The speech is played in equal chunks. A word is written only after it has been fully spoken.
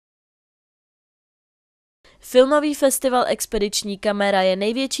Filmový festival Expediční kamera je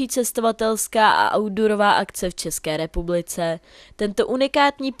největší cestovatelská a outdoorová akce v České republice. Tento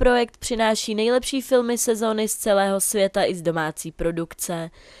unikátní projekt přináší nejlepší filmy sezóny z celého světa i z domácí produkce.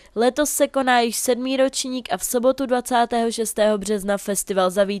 Letos se koná již 7. ročník a v sobotu 26. března festival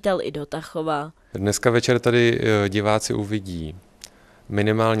zavítal i do Tachova. Dneska večer tady diváci uvidí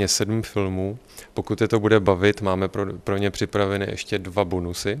minimálně 7 filmů. Pokud je to bude bavit, máme pro ně připraveny ještě 2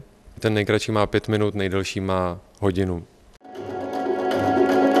 bonusy. Ten nejkratší má 5 minut, nejdelší má hodinu.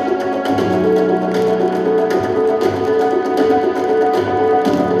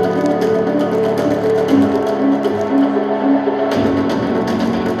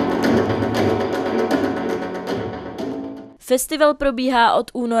 Festival probíhá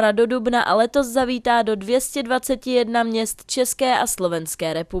od února do dubna a letos zavítá do 221 měst České a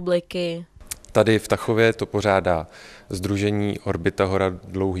Slovenské republiky. Tady v Tachově to pořádá sdružení Orbita Hora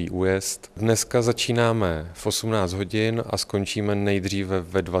Dlouhý újezd. Dneska začínáme v 18 hodin a skončíme nejdříve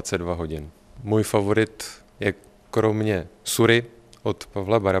ve 22 hodin. Můj favorit je kromě Sury od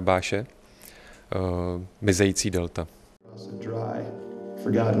Pavla Barabáše Mizející delta.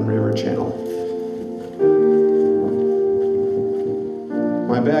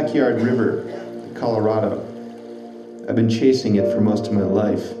 My backyard river, Colorado. I've been chasing it for most of my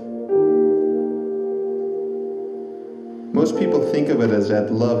life. Most people think of it as that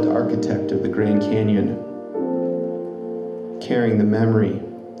loved architect of the Grand Canyon, carrying the memory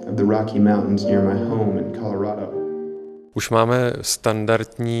of the Rocky Mountains near my home in Colorado. Už máme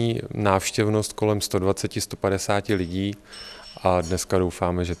standardní návštěvnost kolem 120-150 lidí a dneska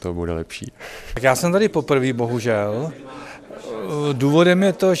doufáme, že to bude lepší. Tak já jsem tady poprvé, bohužel. Důvodem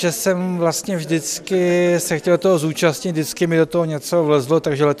je to, že jsem vlastně vždycky se chtěl toho zúčastnit, vždycky mi do toho něco vlezlo,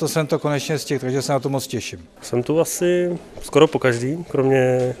 takže letos jsem to konečně stihl, takže se na to moc těším. Jsem tu asi skoro pokaždý,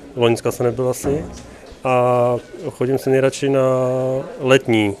 kromě loňska se nebyl asi, a chodím si nejradši na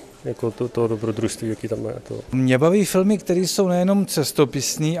letní, jako to dobrodružství, jaký tam je. To. Mě baví filmy, které jsou nejenom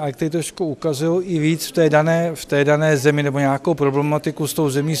cestopisní, ale které trošku ukazují i víc v té dané zemi nebo nějakou problematiku s tou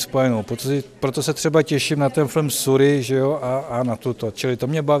zemí spojenou. Proto se třeba těším na ten film Sury, že jo, a na tuto. Čili to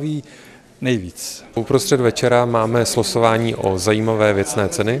mě baví nejvíc. Uprostřed večera máme slosování o zajímavé věcné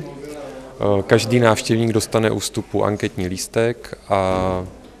ceny. Každý návštěvník dostane u vstupu anketní lístek a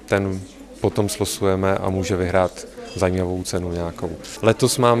ten potom slosujeme a může vyhrát zajímavou cenu nějakou.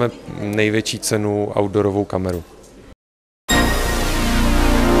 Letos máme největší cenu outdoorovou kameru.